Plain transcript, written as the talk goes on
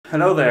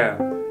Hello there,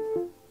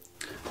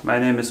 my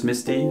name is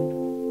Misty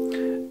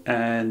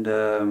and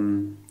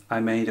I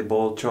made a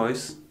bold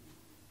choice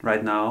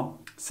right now.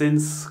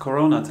 Since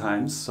Corona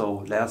times,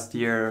 so last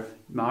year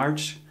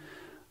March,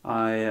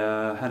 I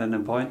had an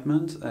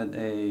appointment at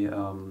a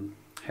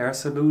hair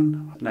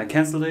salon and I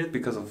cancelled it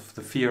because of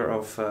the fear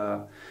of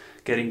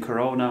getting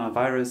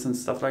coronavirus and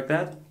stuff like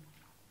that.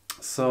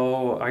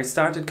 So I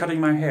started cutting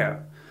my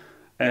hair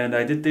and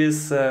I did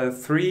this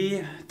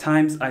 3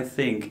 times, I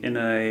think, in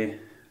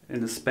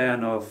the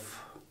span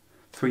of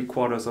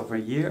 3/4 of a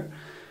year.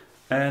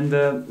 And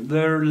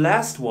the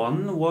last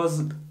one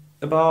was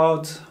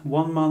about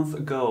 1 month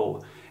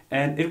ago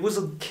and it was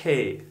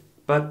okay,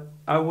 but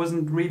I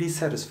wasn't really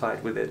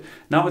satisfied with it.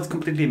 Now it's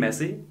completely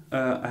messy.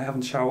 I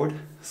haven't showered,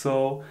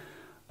 so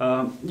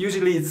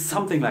usually it's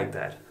something like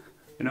that,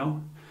 you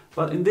know.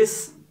 But in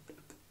this,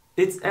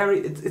 it's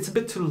a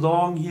bit too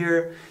long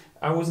here.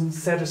 I wasn't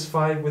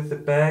satisfied with the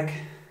back.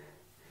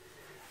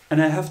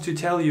 And I have to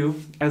tell you,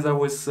 as I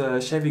was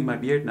shaving my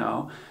beard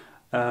now,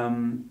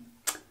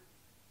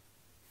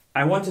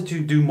 I wanted to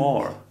do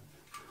more.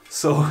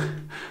 So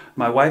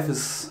my wife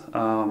is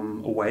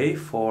away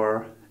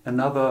for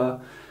another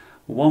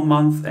 1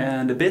 month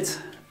and a bit,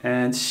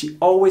 and she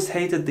always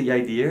hated the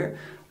idea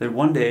that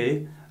one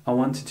day I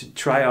wanted to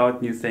try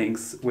out new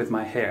things with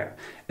my hair,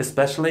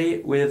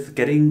 especially with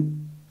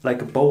getting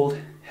like a bald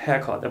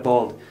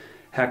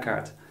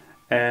haircut.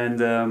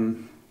 And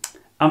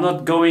I'm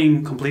not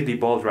going completely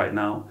bald right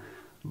now,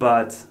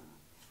 but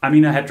I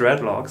mean, I had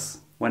dreadlocks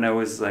when I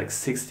was like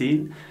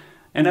 16,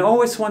 and I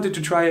always wanted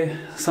to try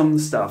some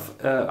stuff.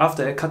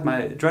 After I cut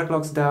my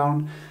dreadlocks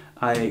down,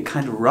 I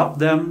kind of rubbed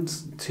them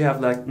to have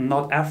like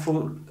not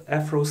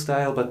afro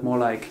style, but more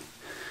like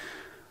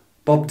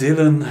Bob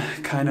Dylan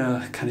kind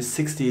of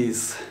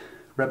 60s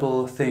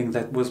rebel thing.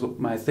 That was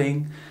my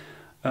thing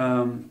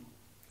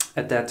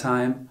at that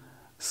time.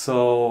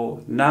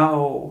 So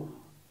now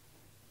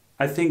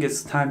I think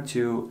it's time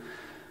to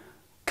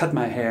cut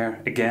my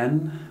hair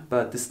again,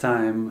 but this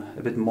time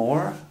a bit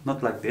more,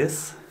 not like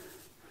this,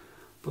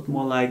 but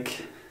more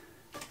like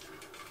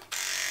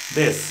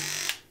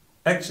this.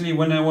 Actually,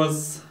 when I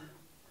was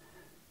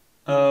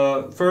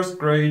first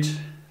grade,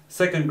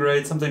 second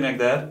grade, something like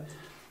that,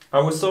 I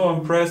was so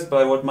impressed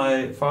by what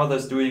my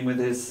father's doing with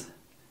his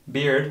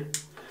beard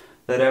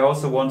that I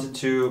also wanted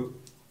to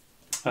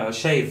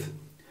shave.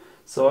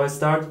 So I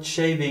started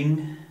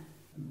shaving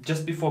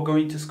just before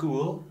going to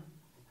school,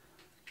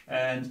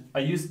 and I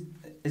used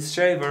a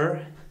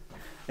shaver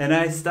and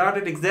I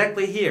started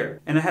exactly here,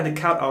 and I had a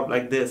cut out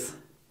like this.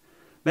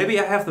 Maybe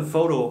I have the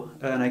photo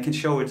and I can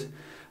show it,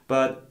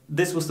 but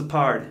this was the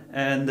part,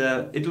 and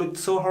it looked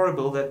so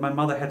horrible that my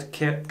mother had to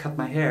cut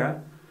my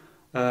hair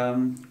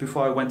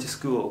before I went to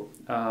school,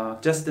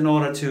 just in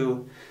order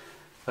to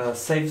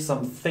save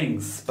some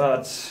things,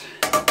 but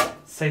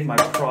save my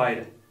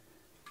pride.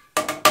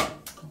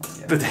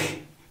 But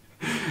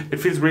it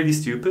feels really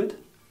stupid,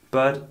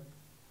 but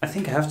I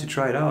think I have to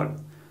try it out.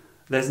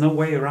 There's no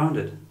way around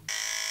it.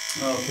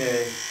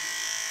 Okay.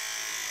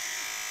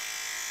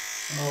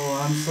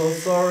 Oh, I'm so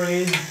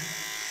sorry.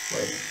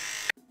 Wait.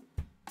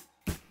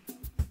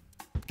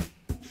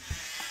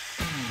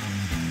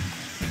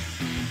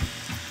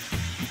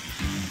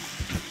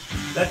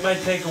 That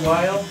might take a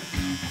while.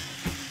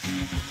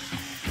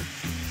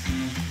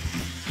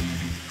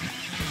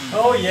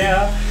 Oh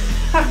yeah.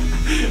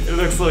 It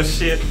looks so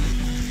shit.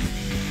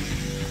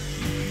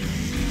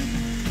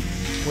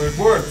 Where it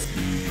works.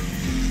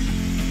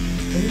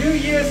 The New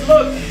Year's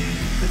look!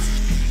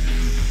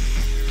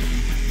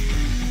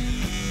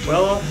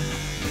 Well,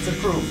 it's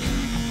approved.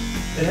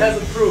 It has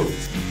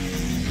approved.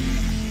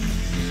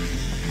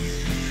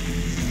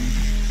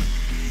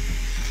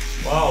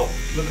 Wow,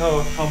 look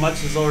how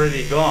much is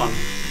already gone.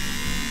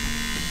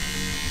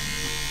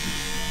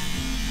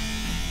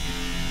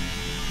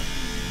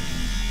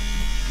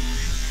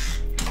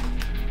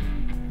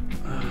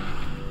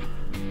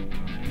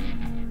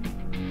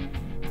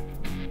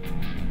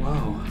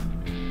 Wow.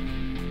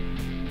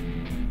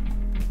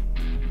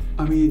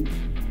 I mean,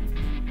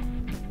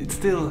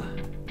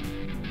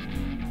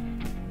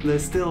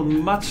 there's still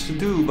much to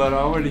do, but I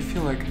already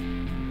feel like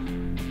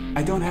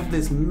I don't have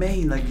this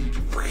mane, like,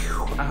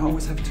 I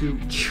always have to,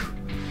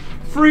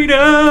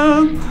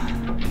 freedom!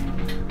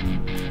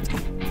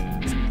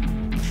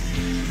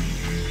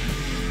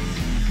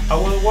 I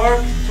will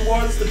work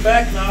towards the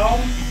back now,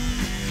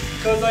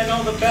 because I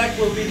know the back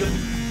will be the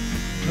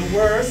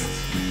worst.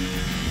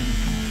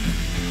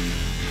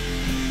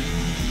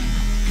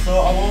 So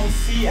I won't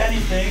see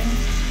anything,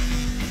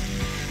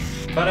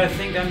 but I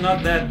think I'm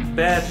not that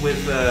bad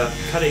with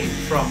cutting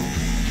from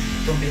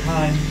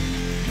behind.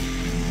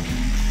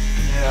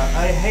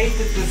 Yeah, I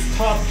hated this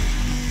top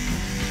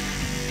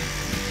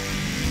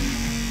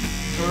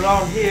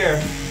around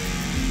here.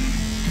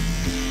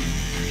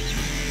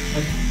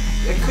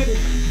 I couldn't.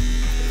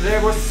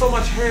 There was so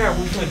much hair. I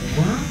was like,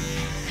 what?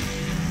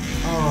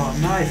 Oh,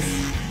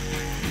 nice.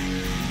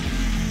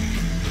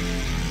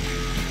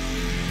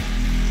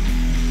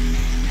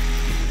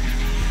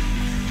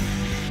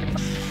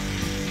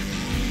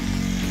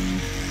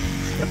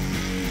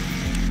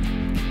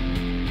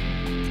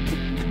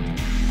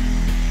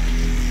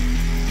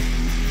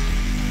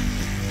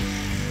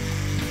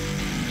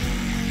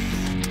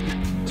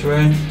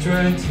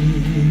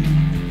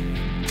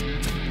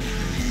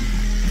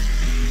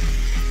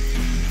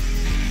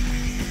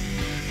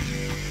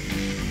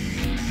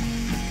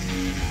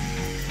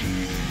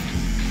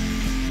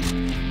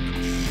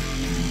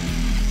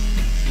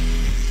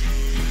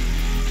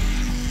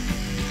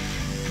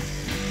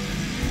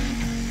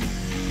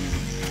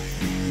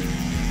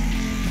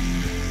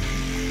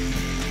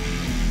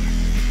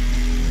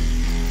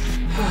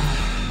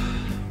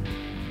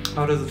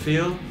 How does it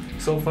feel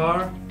so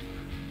far?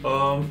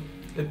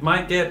 It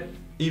might get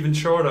even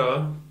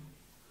shorter,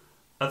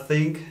 I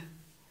think.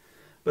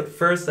 But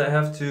first I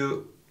have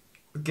to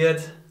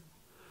get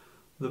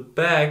the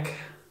back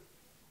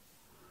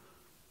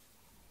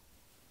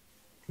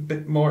a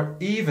bit more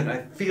even.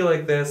 I feel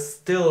like there's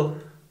still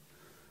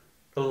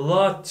a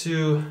lot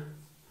to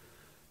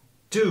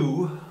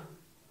do.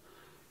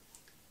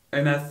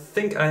 And I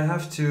think I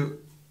have to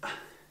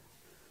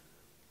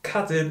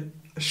cut it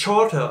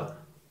shorter.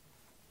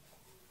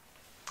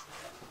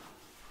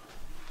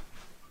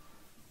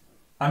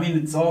 I mean,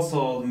 it's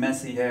also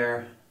messy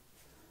hair,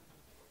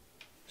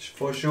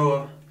 for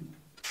sure.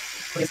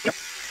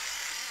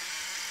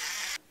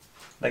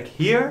 Like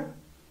here,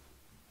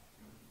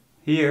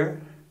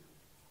 here,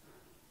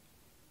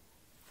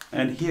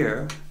 and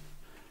here,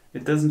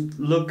 it doesn't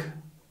look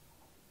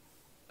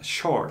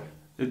short,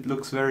 it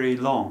looks very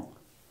long.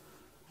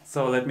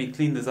 So let me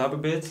clean this up a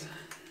bit.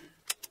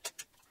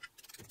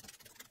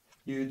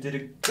 You did a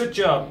good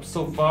job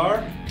so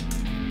far.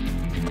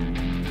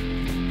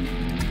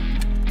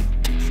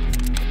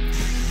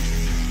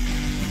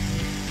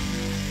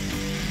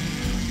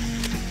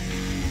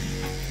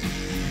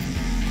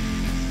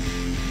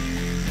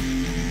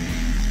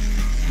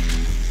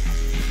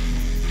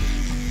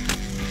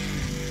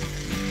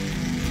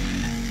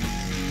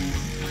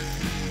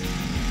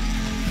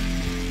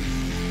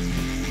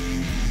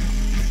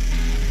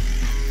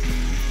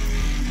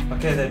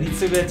 Okay, that needs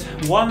to get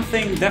one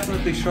thing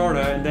definitely shorter,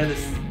 and that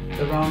is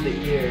around the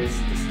ears,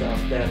 the stuff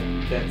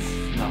that's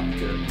not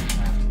good.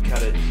 I have to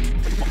cut it.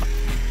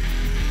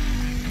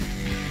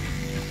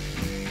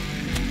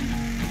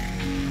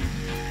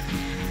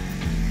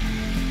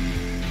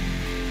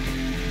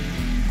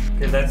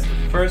 Okay, that's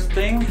the first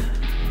thing.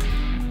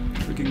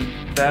 Looking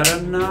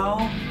better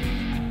now.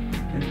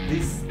 And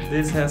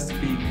this has to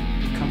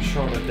become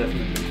shorter,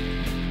 definitely.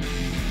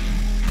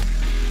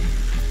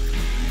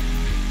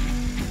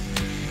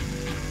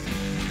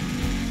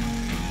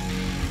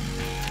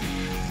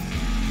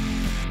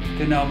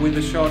 Okay, now with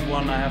the short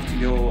one I have to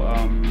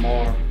go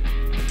more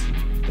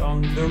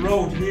down the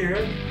road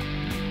here,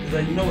 because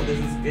I know this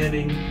is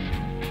getting,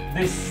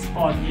 this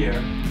spot here,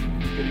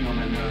 getting on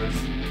my nerves.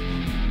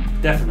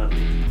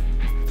 Definitely.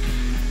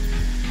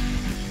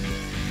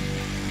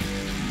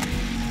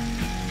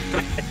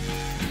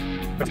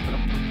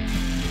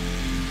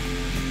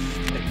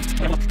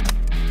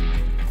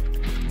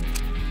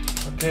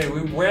 Okay,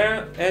 we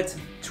were at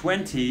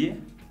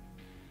 20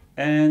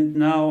 and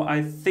now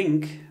I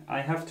think I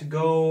have to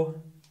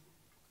go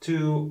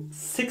to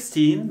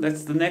 16,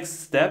 that's the next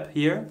step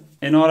here,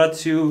 in order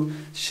to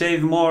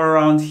shave more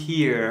around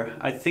here.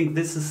 I think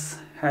this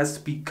has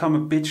to become a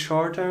bit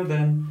shorter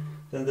than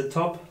the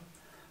top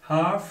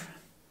half.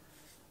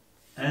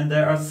 And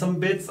there are some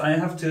bits I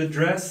have to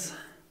address.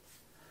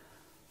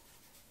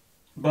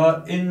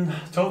 But in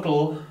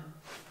total,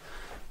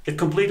 it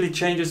completely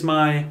changes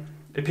my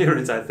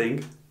appearance, I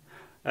think.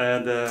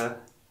 And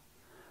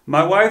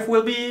my wife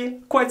will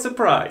be quite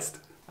surprised.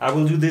 I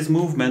will do this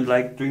movement,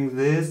 like doing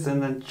this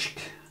and then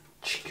chick,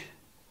 chick,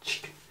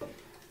 chick,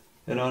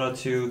 in order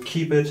to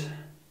keep it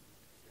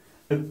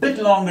a bit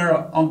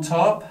longer on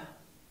top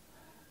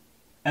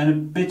and a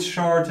bit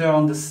shorter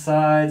on the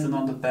sides and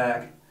on the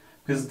back.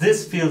 Because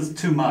this feels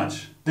too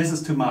much. This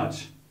is too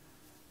much.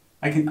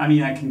 I can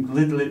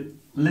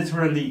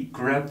literally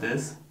grab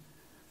this.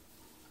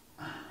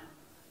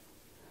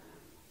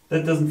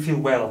 That doesn't feel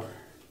well.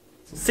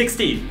 So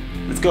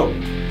 16, let's go.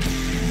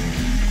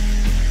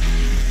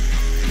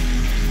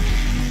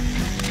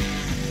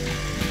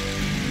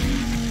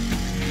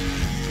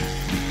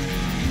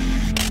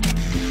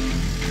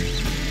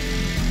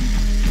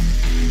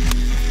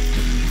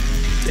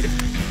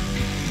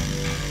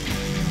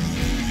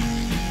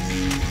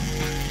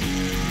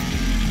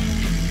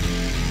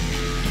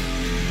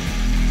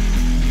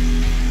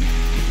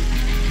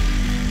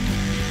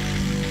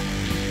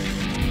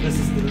 This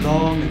is the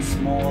long and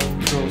small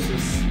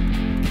process,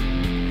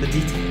 the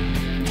detail.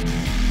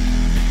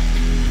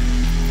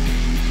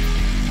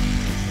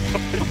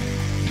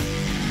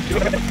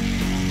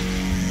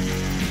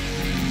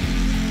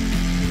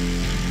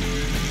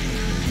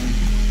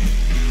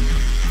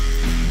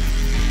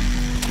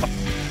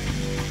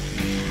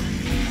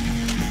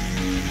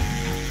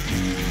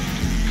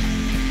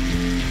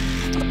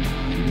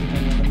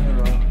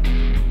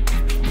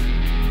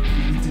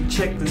 I need to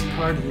check this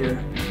part here.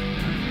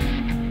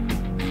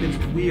 It's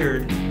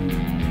weird.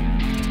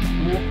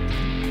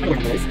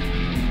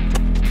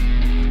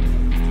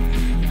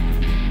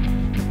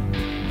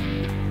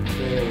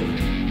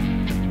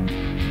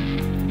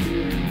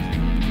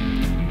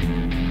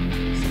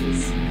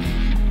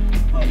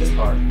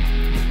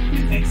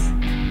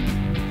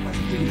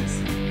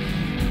 Please.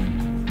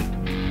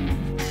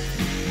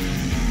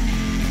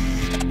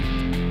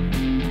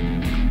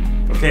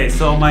 Okay,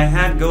 so my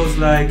hand goes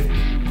like,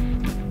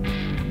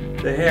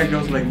 the hair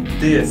goes like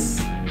this.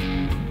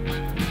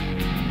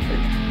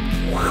 Like,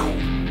 wow.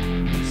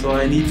 So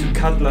I need to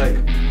cut like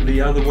the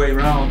other way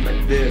around,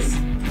 like this,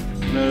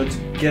 in order to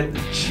get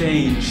the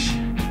change.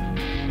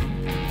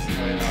 Let's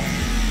try it out.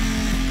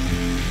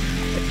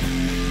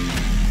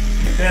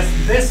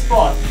 There's this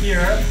spot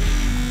here.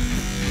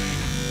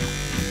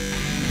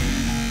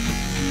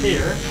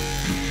 Here.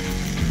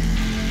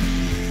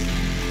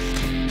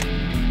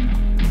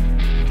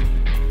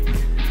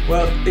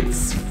 Well, it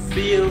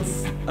feels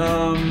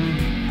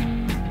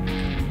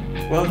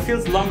well, it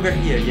feels longer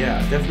here.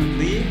 Yeah,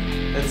 definitely.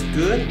 That's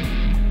good.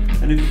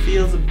 And it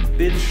feels a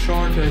bit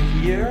shorter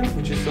here,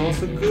 which is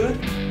also good.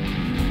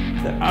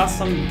 There are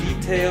some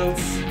details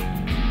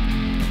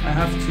I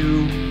have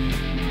to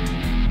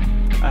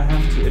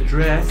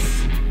address.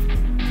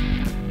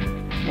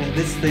 Well,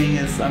 this thing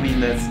is, I mean,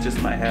 that's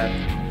just my head.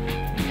 I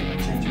can't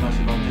change much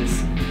about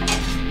this.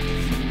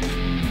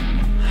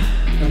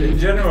 But in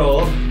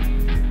general,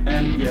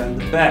 and yeah, in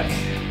the back,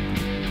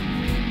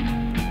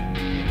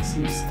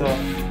 some stuff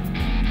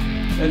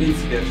that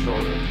needs to get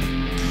shorter.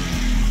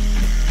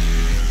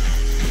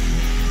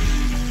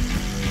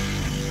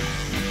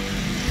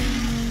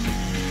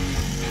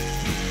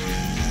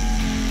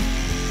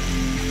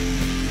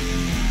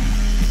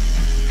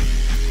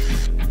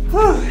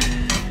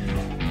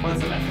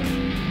 What's the matter?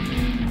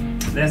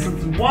 There's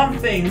one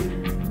thing,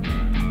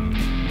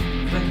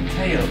 like a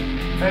tail,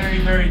 very,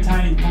 very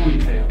tiny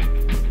ponytail.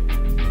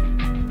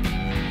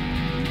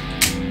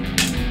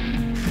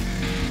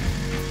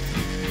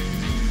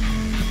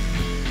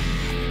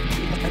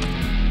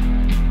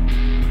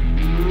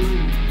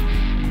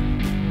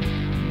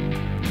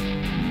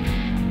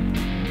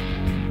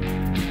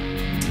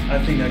 I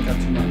think I got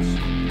too much.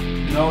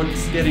 Now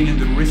it's getting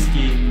into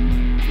risky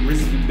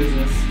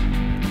business.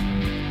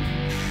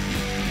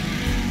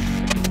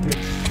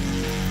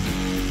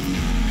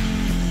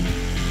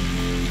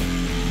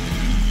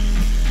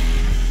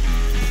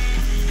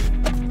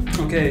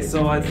 Okay,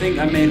 so I think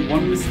I made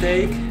one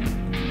mistake.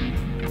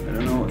 I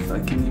don't know if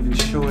I can even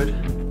show it.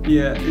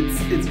 Yeah,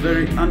 it's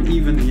very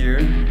uneven here.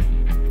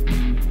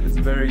 It's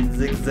very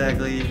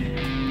zigzagly,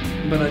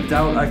 but I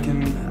doubt I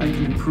can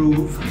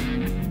improve.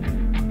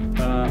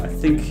 I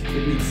think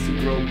it needs to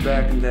grow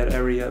back in that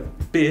area a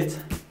bit.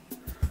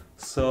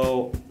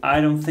 So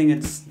I don't think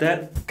it's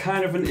that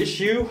kind of an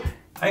issue.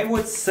 I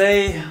would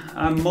say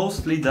I'm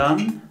mostly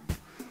done.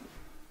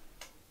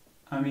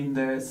 I mean,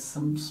 there's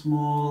some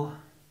small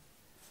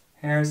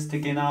hair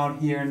sticking out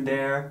here and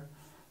there,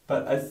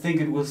 but I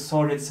think it will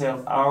sort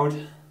itself out.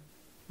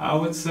 I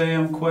would say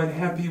I'm quite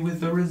happy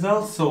with the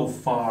results so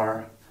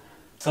far.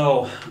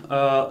 So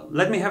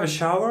let me have a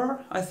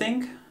shower, I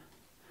think,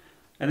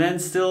 and then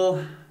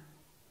still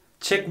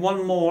check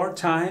one more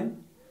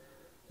time,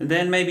 and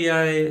then maybe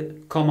I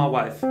call my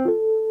wife.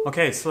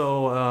 Okay,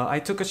 so I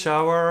took a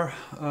shower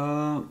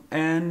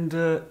and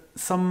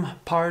some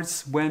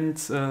parts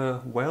went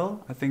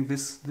well. I think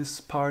this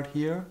part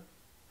here.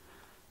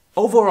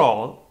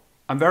 Overall,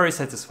 I'm very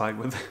satisfied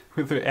with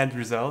the end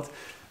result.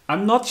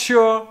 I'm not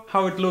sure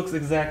how it looks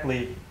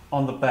exactly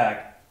on the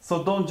back,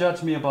 so don't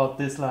judge me about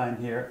this line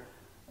here.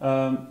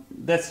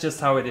 That's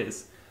just how it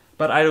is.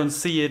 But I don't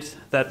see it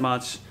that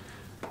much.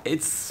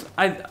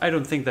 I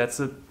don't think that's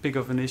a big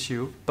of an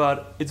issue,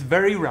 but it's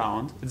very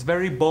round, it's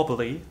very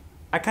bobbly.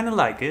 I kind of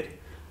like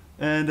it,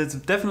 and it's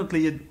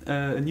definitely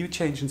a new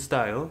change in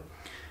style.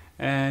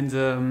 And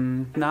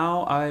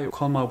now I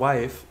call my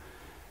wife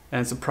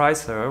and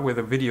surprise her with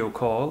a video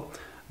call,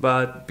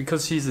 but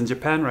because she's in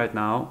Japan right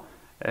now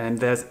and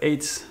there's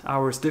 8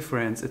 hours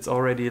difference, it's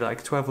already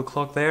like 12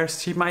 o'clock there.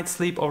 She might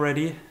sleep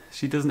already.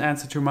 She doesn't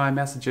answer to my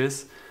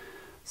messages.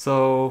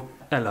 So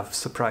I love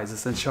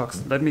surprises and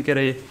shocks. Let me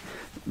get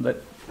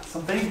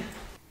something.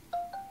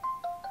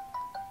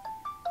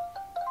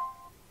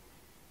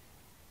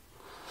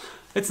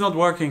 It's not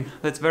working.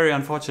 That's very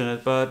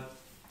unfortunate, but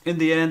in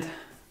the end,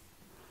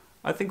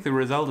 I think the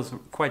result is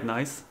quite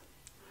nice.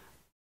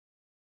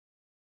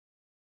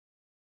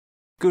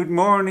 Good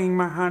morning,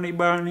 my honey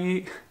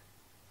bunny.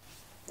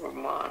 Good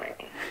morning.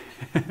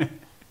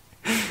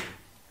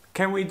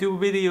 Can we do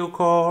video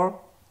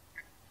call?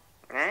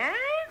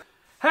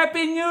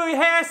 Happy new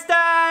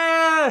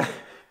hairstyle!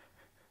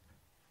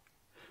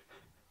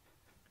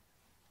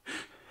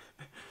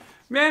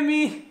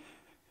 Mammy!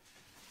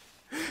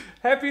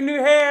 Happy new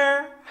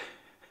hair!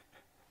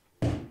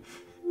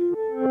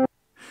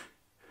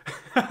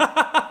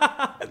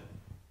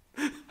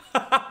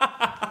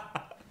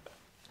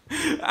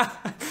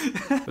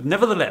 But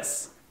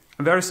nevertheless,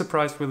 I'm very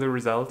surprised with the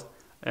result,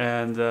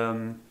 and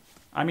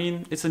I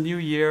mean, it's a new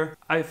year.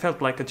 I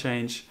felt like a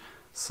change,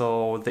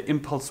 so the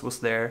impulse was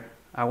there.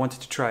 I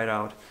wanted to try it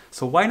out,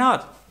 so why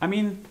not? I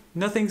mean,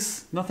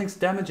 nothing's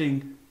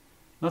damaging.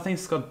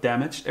 Nothing's got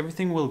damaged.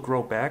 Everything will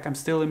grow back. I'm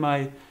still in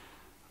my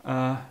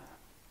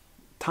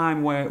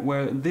time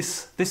where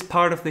this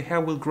part of the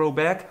hair will grow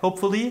back,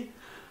 hopefully.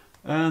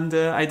 And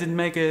I didn't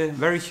make a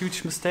very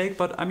huge mistake,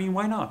 but I mean,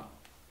 why not?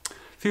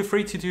 Feel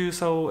free to do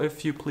so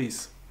if you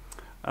please.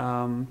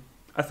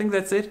 I think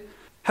that's it.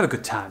 Have a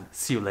good time.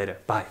 See you later.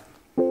 Bye.